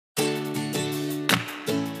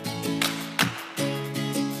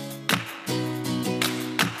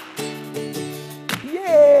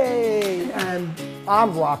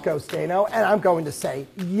I'm Rocco Staino, and I'm going to say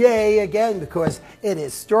yay again because it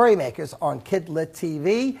is StoryMakers on KidLit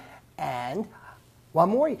TV. And one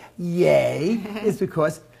more yay is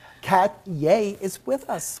because Kat Yay is with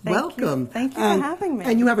us. Welcome. Thank you for having me.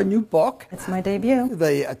 And you have a new book. It's my debut.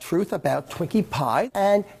 The Truth About Twinkie Pie.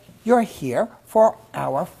 And you're here for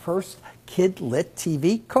our first KidLit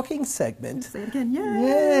TV cooking segment. Say it again. Yay!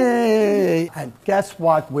 Yay! And guess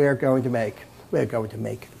what we're going to make? We're going to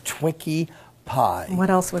make Twinkie pie.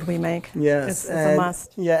 What else would we make? Yes. It's a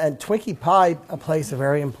must. Yeah, and Twinkie pie plays a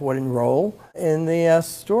very important role in the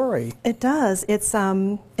story. It does. It's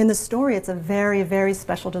in the story. It's a very, very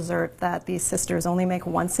special dessert that these sisters only make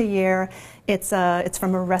once a year. It's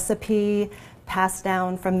from a recipe passed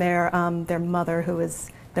down from their mother,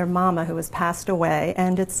 their mama, who has passed away,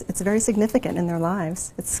 and it's very significant in their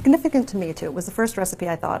lives. It's significant to me too. It was the first recipe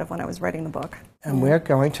I thought of when I was writing the book. And we're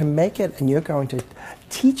going to make it, and you're going to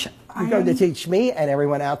teach. You're going to teach me and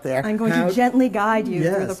everyone out there. I'm going to gently guide you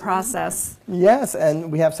through the process. Yes, and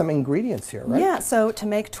we have some ingredients here, right? Yeah. So to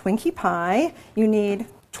make Twinkie pie, you need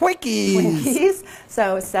Twinkies.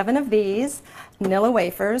 So 7 of these vanilla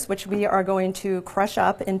wafers, which we are going to crush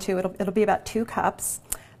up into. It'll be about 2 cups.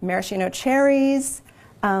 Maraschino cherries.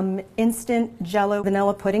 Instant Jello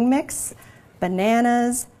vanilla pudding mix,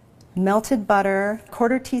 bananas, melted butter,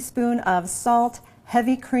 1/4 teaspoon of salt,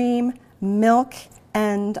 heavy cream, milk,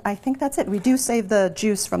 and I think that's it. We do save the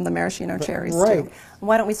juice from the maraschino cherries too.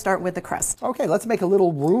 Why don't we start with the crust? Okay, let's make a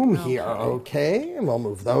little room here, okay? And we'll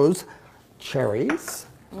move those cherries.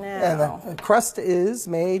 Now, and the crust is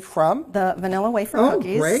made from? The vanilla wafer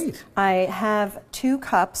cookies. Oh, great. I have 2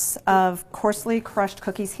 cups of coarsely crushed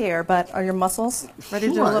cookies here, but are your muscles ready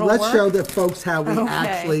to do a little Let's work? show the folks how we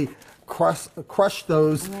actually crush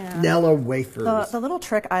those vanilla wafers. The little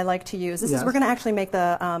trick I like to use, we're going to actually make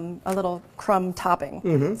a little crumb topping.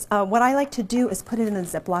 What I like to do is put it in a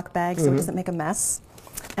Ziploc bag so it doesn't make a mess.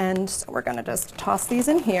 And so we're going to just toss these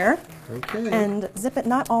in here and zip it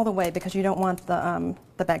not all the way because you don't want the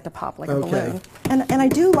bag to pop like a balloon. And I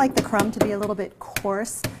do like the crumb to be a little bit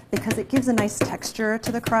coarse because it gives a nice texture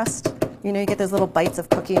to the crust. You know, you get those little bites of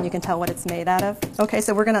cookie and you can tell what it's made out of. Okay,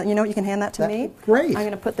 so we're going to, you can hand that to me. Great. I'm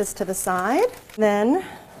going to put this to the side. Then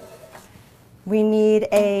we need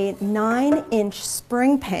a 9-inch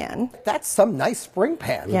spring pan. That's some nice spring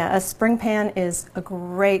pan. Yeah, a spring pan is a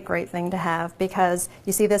great thing to have because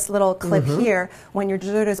you see this little clip here. When your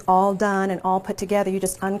dessert is all done and all put together, you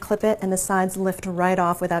just unclip it and the sides lift right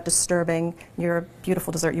off without disturbing your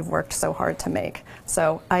beautiful dessert you've worked so hard to make.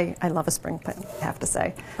 So I love a spring pan, I have to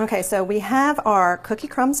say. Okay, so we have our cookie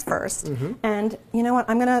crumbs first. And you know what,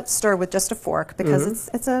 I'm going to stir with just a fork because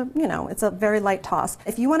it's a very light toss.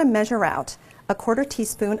 If you want to measure out a 1/4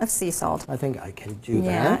 teaspoon of sea salt. I think I can do that.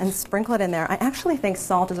 Yeah, and sprinkle it in there. I actually think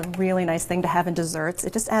salt is a really nice thing to have in desserts.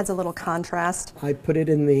 It just adds a little contrast. I put it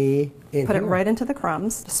in the... Put it right into the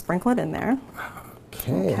crumbs. Just sprinkle it in there.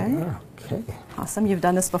 Okay. Awesome. You've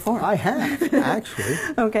done this before. I have, actually.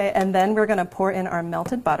 Okay, and then we're going to pour in our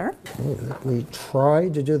melted butter. Okay, let me try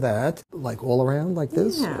to do that, like all around like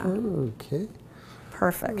this. Yeah. Okay.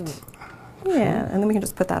 Perfect. Yeah, and then we can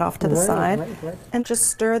just put that off to the side. And just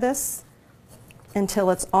stir this until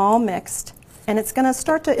it's all mixed, and it's going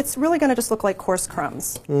to it's really going to just look like coarse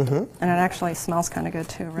crumbs. And it actually smells kind of good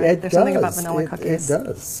too, right? There's something about vanilla cookies. It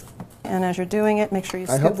does. And as you're doing it, make sure you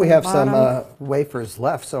scoop I hope we the have bottom. some wafers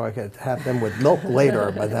left so I could have them with milk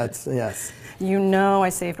later, but that's, yes. You know I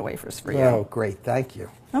saved wafers for you. Oh, great, thank you.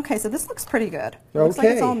 Okay, so this looks pretty good. It looks like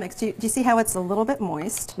it's all mixed. Do you see how it's a little bit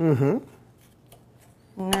moist? Now,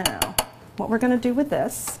 what we're going to do with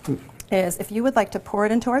this is if you would like to pour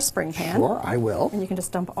it into our spring pan. Sure, I will. And you can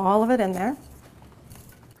just dump all of it in there.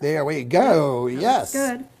 There we go, yes.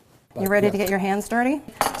 Good. You ready to get your hands dirty?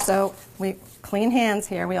 So we clean hands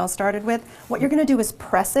here. We all started with. What you're going to do is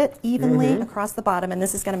press it evenly across the bottom, and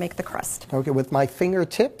this is going to make the crust. Okay, with my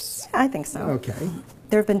fingertips? I think so. Okay.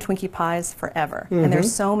 There have been Twinkie pies forever, and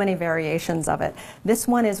there's so many variations of it. This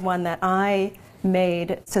one is one that I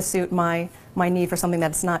made to suit my need for something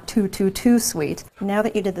that's not too sweet. Now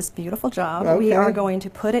that you did this beautiful job, we are going to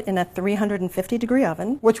put it in a 350-degree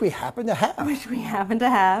oven. Which we happen to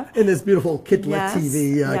have. In this beautiful KidLit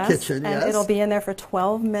TV kitchen, and it'll be in there for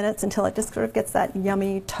 12 minutes until it just sort of gets that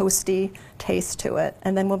yummy, toasty taste to it.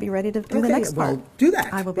 And then we'll be ready to do the next part. Well, do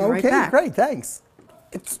that. I will be right back. Okay, great, thanks.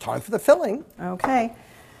 It's time for the filling. Okay.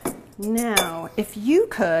 Now, if you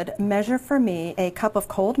could measure for me a cup of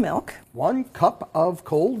cold milk. 1 cup of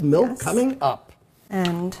cold milk coming up.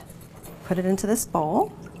 And put it into this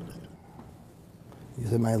bowl.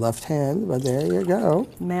 Using my left hand, but there you go.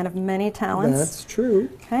 Man of many talents. That's true.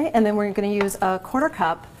 Okay, and then we're going to use a 1/4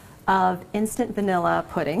 cup of instant vanilla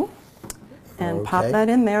pudding. And pop that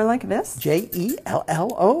in there like this.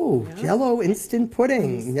 Jello, Jello instant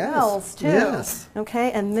pudding. Yes. Smells too. Yes.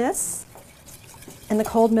 Okay, and this, in the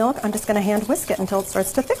cold milk, I'm just going to hand whisk it until it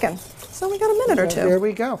starts to thicken. So we got a minute or two. There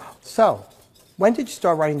we go. So, when did you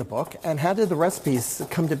start writing the book, and how did the recipes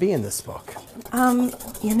come to be in this book?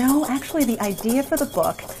 You know, actually the idea for the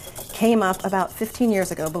book came up about 15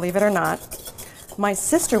 years ago, believe it or not. My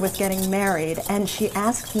sister was getting married, and she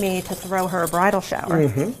asked me to throw her a bridal shower,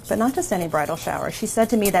 but not just any bridal shower. She said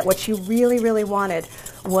to me that what she really, really wanted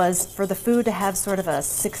was for the food to have sort of a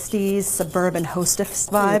 60s suburban hostess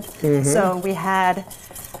vibe. So we had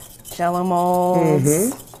Jello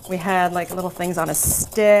molds, we had like little things on a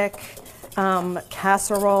stick,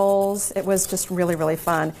 casseroles. It was just really, really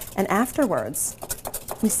fun. And afterwards,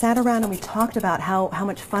 we sat around and we talked about how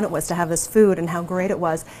much fun it was to have this food and how great it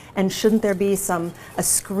was. And shouldn't there be a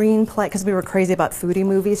screenplay, because we were crazy about foodie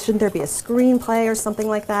movies, shouldn't there be a screenplay or something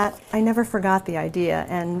like that? I never forgot the idea,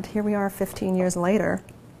 and here we are 15 years later.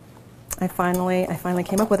 I finally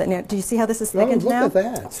came up with it. Now, do you see how this is thickened now? Look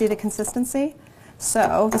at that. See the consistency?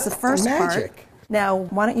 So this is the first magic. part. Now,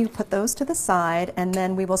 why don't you put those to the side, and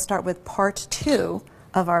then we will start with part 2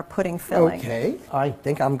 of our pudding filling. Okay, I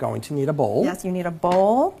think I'm going to need a bowl. Yes, you need a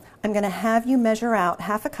bowl. I'm going to have you measure out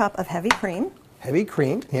 ½ a cup of heavy cream. Heavy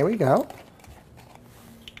cream, here we go.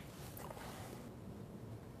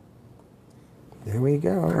 There we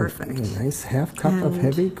go. Perfect. A nice ½ cup of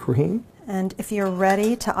heavy cream. And if you're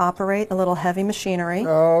ready to operate a little heavy machinery.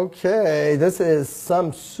 Okay, this is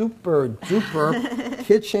some super duper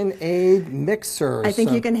KitchenAid mixer. I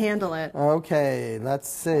think you can handle it. Okay, let's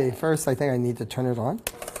see. First, I think I need to turn it on.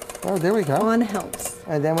 Oh, there we go. On helps.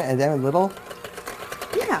 And then a little.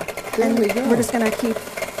 Yeah. There we go. We're just going to keep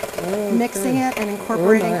mixing it and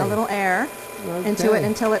incorporating a little air into it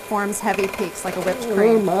until it forms heavy peaks like a whipped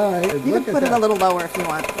cream. Oh my! You can put it a little lower if you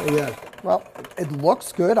want. Yeah. Well, it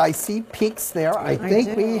looks good. I see peaks there. I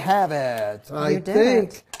think we have it. You did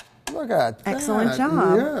it. Look at that. Excellent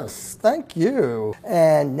job. Yes, thank you.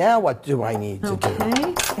 And now what do I need to do?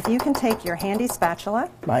 Okay. If you can take your handy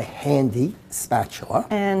spatula. My handy spatula.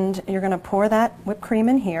 And you're going to pour that whipped cream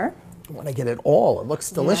in here. I want to get it all. It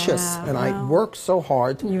looks delicious. Yeah, and I worked so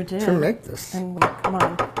hard to make this. And come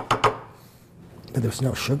on. But there's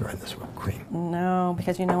no sugar in this whipped cream. No,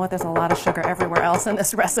 because you know what? There's a lot of sugar everywhere else in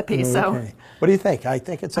this recipe. So, what do you think? I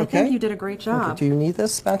think it's okay. I think you did a great job. Okay. Do you need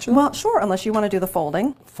this spatula? Well, sure, unless you want to do the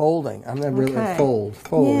folding. Folding. I'm going to really fold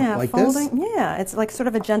Yeah, like folding. this. Yeah, it's like sort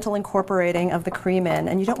of a gentle incorporating of the cream in,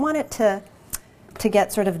 and you don't want it to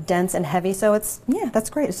get sort of dense and heavy. So it's that's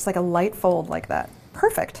great. It's just like a light fold like that.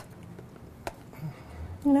 Perfect.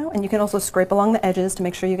 You know, and you can also scrape along the edges to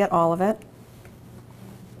make sure you get all of it.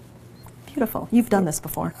 Beautiful. You've done this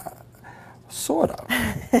before. Sort of.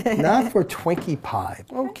 Not for Twinkie pie.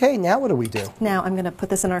 Okay, now what do we do? Now I'm going to put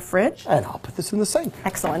this in our fridge. And I'll put this in the sink.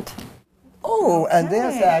 Excellent. Oh, and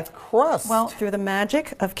there's that crust. Well, through the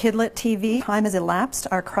magic of KidLit TV, time has elapsed,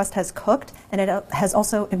 our crust has cooked, and it has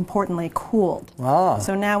also, importantly, cooled. Ah.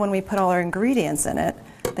 So now when we put all our ingredients in it,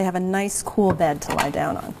 they have a nice cool bed to lie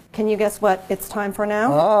down on. Can you guess what it's time for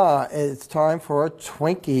now? Ah, it's time for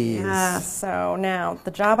Twinkies. Yeah, so now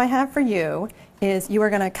the job I have for you is you are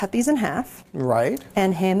going to cut these in half. Right.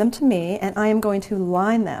 And hand them to me, and I am going to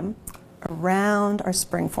line them around our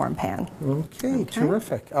springform pan. Okay,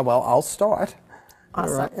 terrific. Well, I'll start.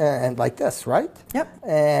 Awesome. Right. And like this, right? Yep.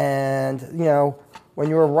 And, you know, when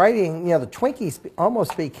you were writing, you know, the Twinkies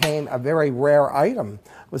almost became a very rare item.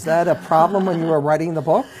 Was that a problem when you were writing the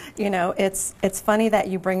book? You know, it's funny that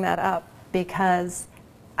you bring that up because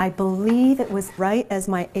I believe it was right as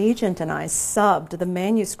my agent and I subbed the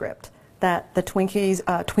manuscript that the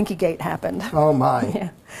Twinkie Gate happened. Oh my.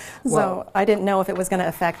 Yeah. Well, so I didn't know if it was going to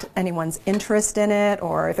affect anyone's interest in it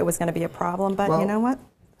or if it was going to be a problem, but you know what?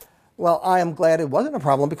 Well, I am glad it wasn't a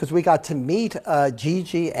problem because we got to meet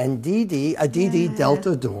Gigi and Dee Dee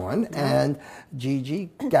Delta Dawn and Gigi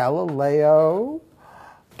Galilei,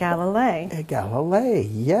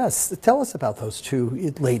 yes. Tell us about those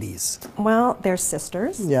two ladies. Well, they're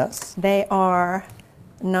sisters. Yes. They are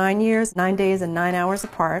 9 years, 9 days, and 9 hours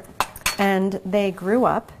apart, and they grew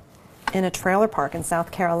up in a trailer park in South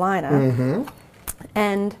Carolina,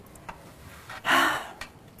 and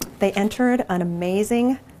they entered an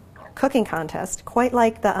amazing cooking contest, quite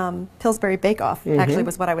like the Pillsbury Bake Off, actually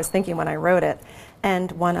was what I was thinking when I wrote it,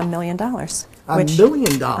 and won $1 million. $1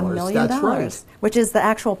 million, that's right. Which is the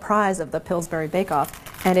actual prize of the Pillsbury Bake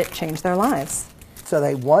Off, and it changed their lives. So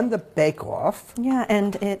they won the Bake Off. Yeah,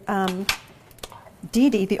 and Dee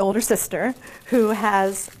Dee, the older sister, who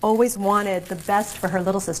has always wanted the best for her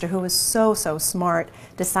little sister, who was so, so smart,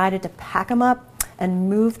 decided to pack them up and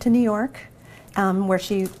move to New York, where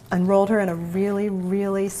she enrolled her in a really,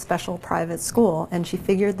 really special private school. And she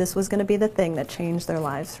figured this was going to be the thing that changed their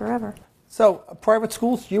lives forever. So, private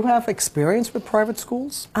schools, do you have experience with private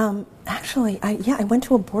schools? Actually, I went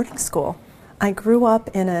to a boarding school. I grew up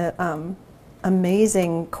in a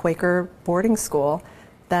amazing Quaker boarding school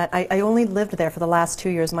that I only lived there for the last 2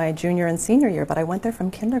 years, my junior and senior year, but I went there from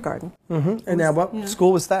kindergarten. Mm-hmm. And now what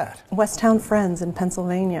school was that? Westtown Friends in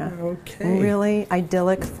Pennsylvania. Okay. Really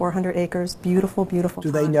idyllic, 400 acres, beautiful, beautiful.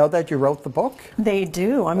 Do they know that you wrote the book? They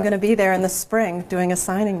do. I'm going to be there in the spring doing a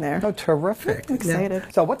signing there. Oh, terrific. I'm excited.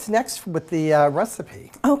 Yeah. So what's next with the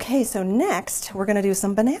recipe? Okay, so next we're going to do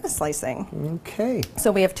some banana slicing. Okay.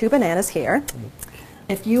 So we have 2 bananas here.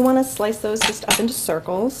 If you want to slice those just up into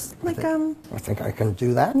circles, like I think I can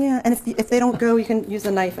do that. yeah, and if they don't go, you can use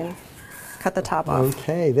a knife and cut the top off.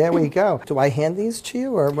 Okay, there we go. Do I hand these to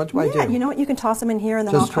you, or what do I do? Yeah, you know what? You can toss them in here, and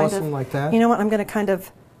then Just I'll toss them like that? You know what? I'm going to kind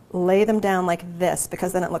of lay them down like this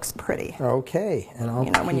because then it looks pretty. Okay, and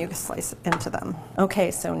I'll when you slice into them.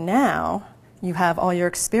 Okay, so now you have all your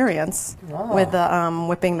experience with the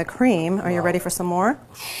whipping the cream. Are you ready for some more?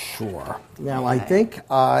 Sure. Now I think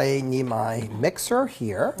I need my mixer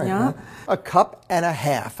here. Yeah. A cup and a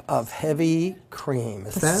half of heavy cream.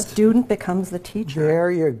 Is The that? student becomes the teacher.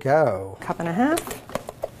 There you go. Cup and a half.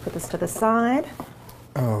 Put this to the side.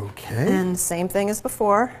 Okay. And same thing as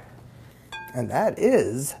before. And that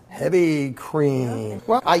is heavy cream.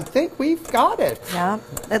 Well, I think we've got it. Yeah,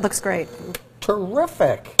 it looks great.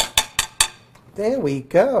 Terrific. There we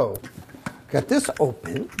go. Got this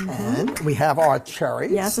open, and we have our cherries.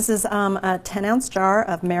 Yes, this is a 10-ounce jar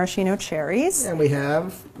of maraschino cherries. And we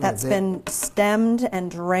have... That's been stemmed and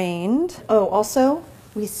drained. Oh, also,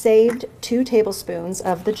 we saved 2 tablespoons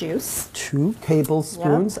of the juice. 2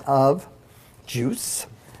 tablespoons of juice.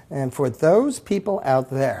 And for those people out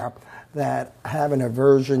there that have an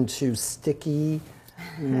aversion to sticky,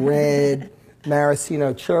 red,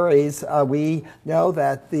 maraschino cherries, we know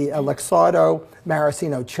that the Luxardo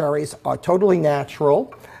maraschino cherries are totally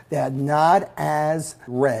natural. They're not as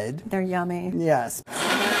red. They're yummy. Yes. I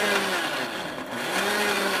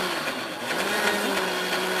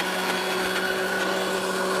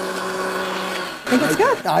think it's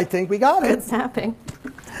good. I think we got it. It's happening.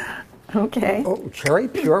 Okay. Oh, cherry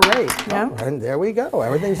puree. Yeah. Oh, and there we go.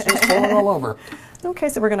 Everything's just falling all over. Okay,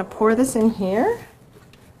 so we're going to pour this in here.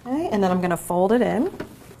 Okay, and then I'm going to fold it in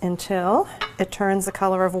until it turns the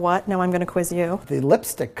color of what? Now I'm going to quiz you. The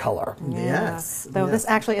lipstick color. Yes. Though this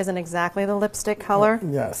actually isn't exactly the lipstick color.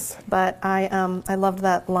 Yes. But I loved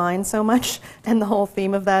that line so much and the whole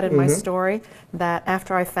theme of that in my story that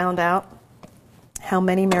after I found out how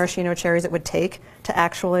many maraschino cherries it would take to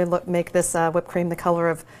actually make this whipped cream the color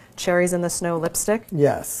of cherries in the snow lipstick.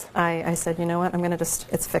 Yes. I said, you know what, I'm going to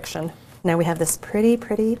it's fiction. Now we have this pretty,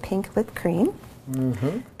 pretty pink whipped cream.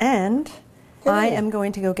 And I am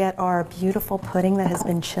going to go get our beautiful pudding that has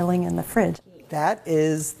been chilling in the fridge. That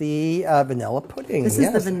is the vanilla pudding. This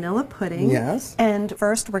is the vanilla pudding. Yes. And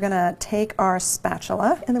first we're going to take our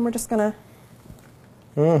spatula and then we're just going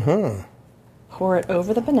to pour it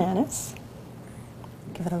over the bananas.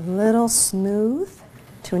 Give it a little smooth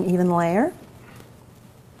to an even layer.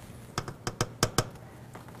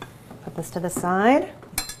 Put this to the side.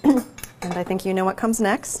 And I think you know what comes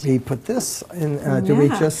next. We put this in, do we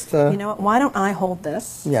just... you know what, why don't I hold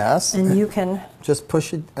this? Yes. And you can... Just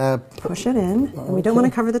push it... push it in. And we don't want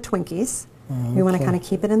to cover the Twinkies. We want to kind of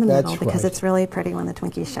keep it in the middle because it's really pretty when the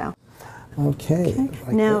Twinkies show. Okay. Like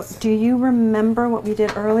now, this. do you remember what we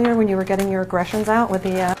did earlier when you were getting your aggressions out with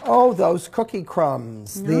the... Oh, those cookie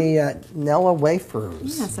crumbs. The Nella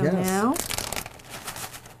wafers. Yeah, so now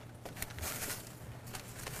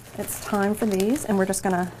it's time for these, and we're just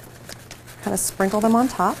going to kind of sprinkle them on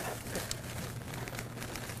top.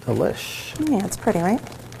 Delish. Yeah, it's pretty, right?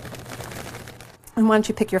 And why don't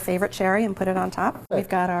you pick your favorite cherry and put it on top? We've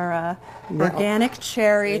got our organic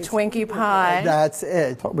cherry Twinkie pie. That's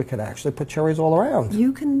it. We could actually put cherries all around.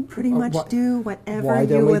 You can pretty much do whatever Why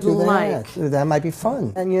don't you we would do like. that? That might be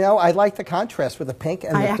fun. And you know, I like the contrast with the pink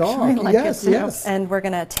and the dark. I actually like yes, it too. yes. And we're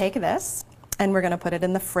going to take this and we're going to put it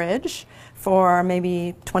in the fridge for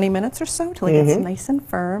maybe 20 minutes or so till it gets nice and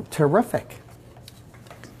firm. Terrific.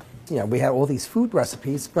 You know, we have all these food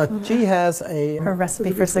recipes, but G has Her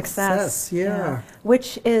recipe for success. Yeah.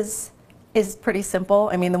 Which is pretty simple.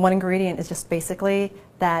 I mean, the one ingredient is just basically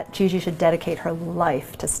that Gigi should dedicate her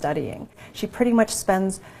life to studying. She pretty much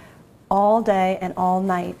spends all day and all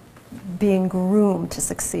night being groomed to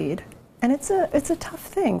succeed. And it's a tough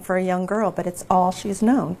thing for a young girl, but it's all she's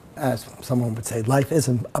known. As someone would say, life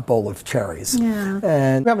isn't a bowl of cherries. Yeah.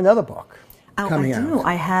 And we have another book coming out. I do.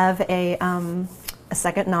 I have a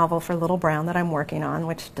second novel for Little Brown that I'm working on,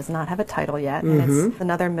 which does not have a title yet. And it's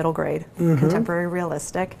another middle grade contemporary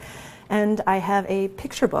realistic. And I have a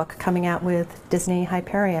picture book coming out with Disney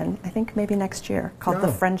Hyperion, I think maybe next year, called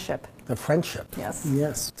The Friendship. The Friendship. Yes.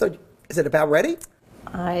 Yes. So is it about ready?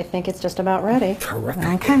 I think it's just about ready. Terrific.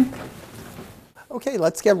 Okay. Okay,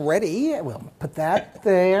 let's get ready. We'll put that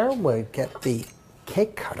there. We'll get the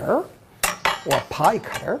cake cutter or pie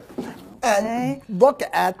cutter. And look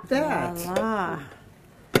at that. Voila.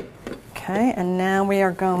 Okay, and now we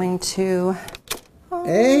are going to...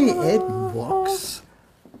 Hey, it looks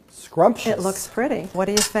scrumptious. It looks pretty. What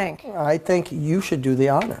do you think? I think you should do the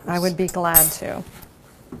honors. I would be glad to.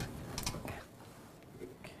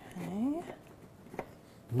 Okay.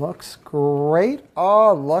 Looks great.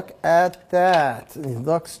 Oh, look at that. It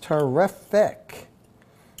looks terrific.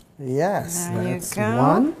 Yes, There you that's go.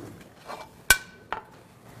 one.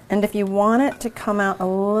 And if you want it to come out a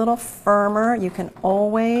little firmer, you can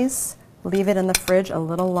always leave it in the fridge a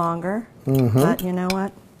little longer. But you know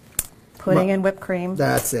what? Putting in whipped cream.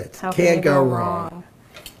 That's it. How Can't can you go wrong.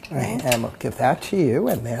 Okay. And we'll give that to you,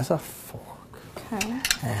 and there's a fork. Okay.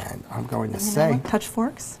 And I'm going to You know say, what? Touch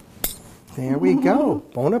forks. there we go.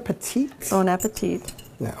 Bon appetit. Bon appetit.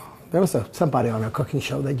 No, there was somebody on a cooking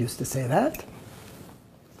show that used to say that.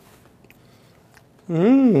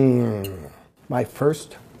 My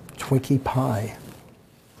first Twinkie pie.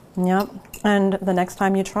 Yep. And the next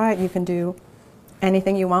time you try it, you can do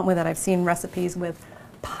anything you want with it. I've seen recipes with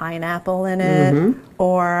pineapple in it,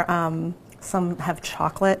 or some have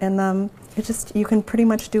chocolate in them. You can pretty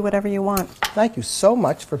much do whatever you want. Thank you so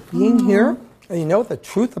much for being here. And you know what the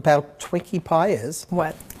truth about Twinkie pie is?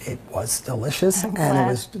 What? It was delicious, and glad. it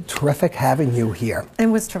was terrific having you here. It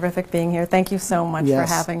was terrific being here. Thank you so much for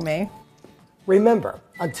having me. Remember,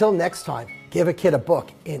 until next time, give a kid a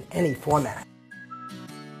book in any format.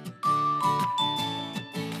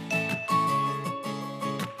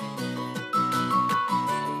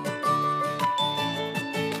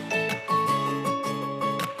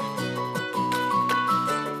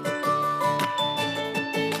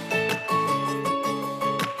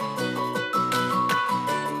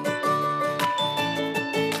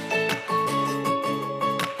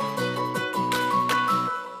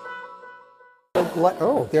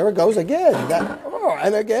 Oh, there it goes again.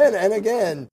 And again, and again.